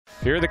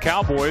Here are the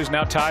Cowboys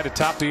now tied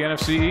atop the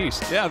NFC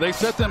East. Yeah, they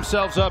set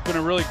themselves up in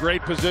a really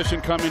great position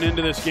coming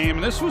into this game.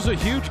 And this was a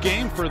huge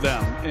game for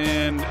them.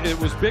 And it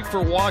was big for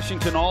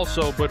Washington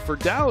also. But for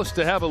Dallas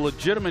to have a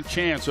legitimate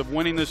chance of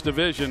winning this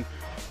division,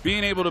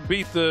 being able to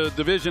beat the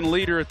division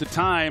leader at the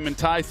time and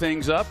tie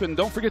things up. And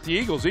don't forget the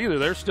Eagles either.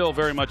 They're still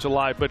very much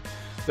alive. But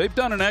they've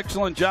done an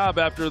excellent job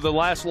after the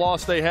last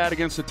loss they had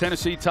against the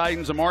Tennessee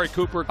Titans. Amari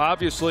Cooper,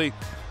 obviously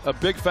a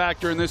big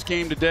factor in this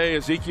game today.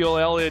 Ezekiel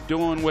Elliott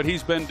doing what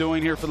he's been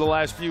doing here for the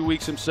last few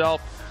weeks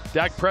himself.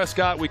 Dak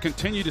Prescott, we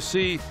continue to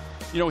see,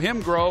 him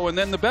grow. And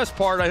then the best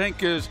part, I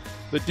think, is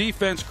the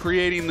defense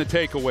creating the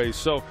takeaways.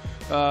 So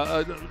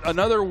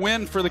another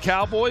win for the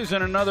Cowboys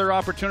and another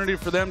opportunity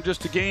for them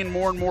just to gain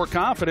more and more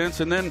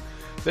confidence. And then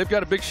they've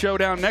got a big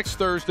showdown next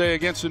Thursday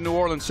against the New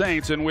Orleans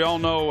Saints, and we all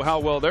know how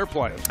well they're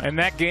playing. And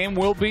that game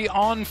will be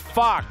on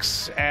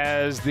Fox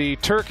as the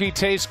turkey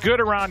tastes good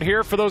around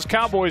here for those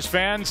Cowboys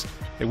fans.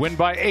 They win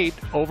by 8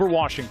 over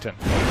Washington.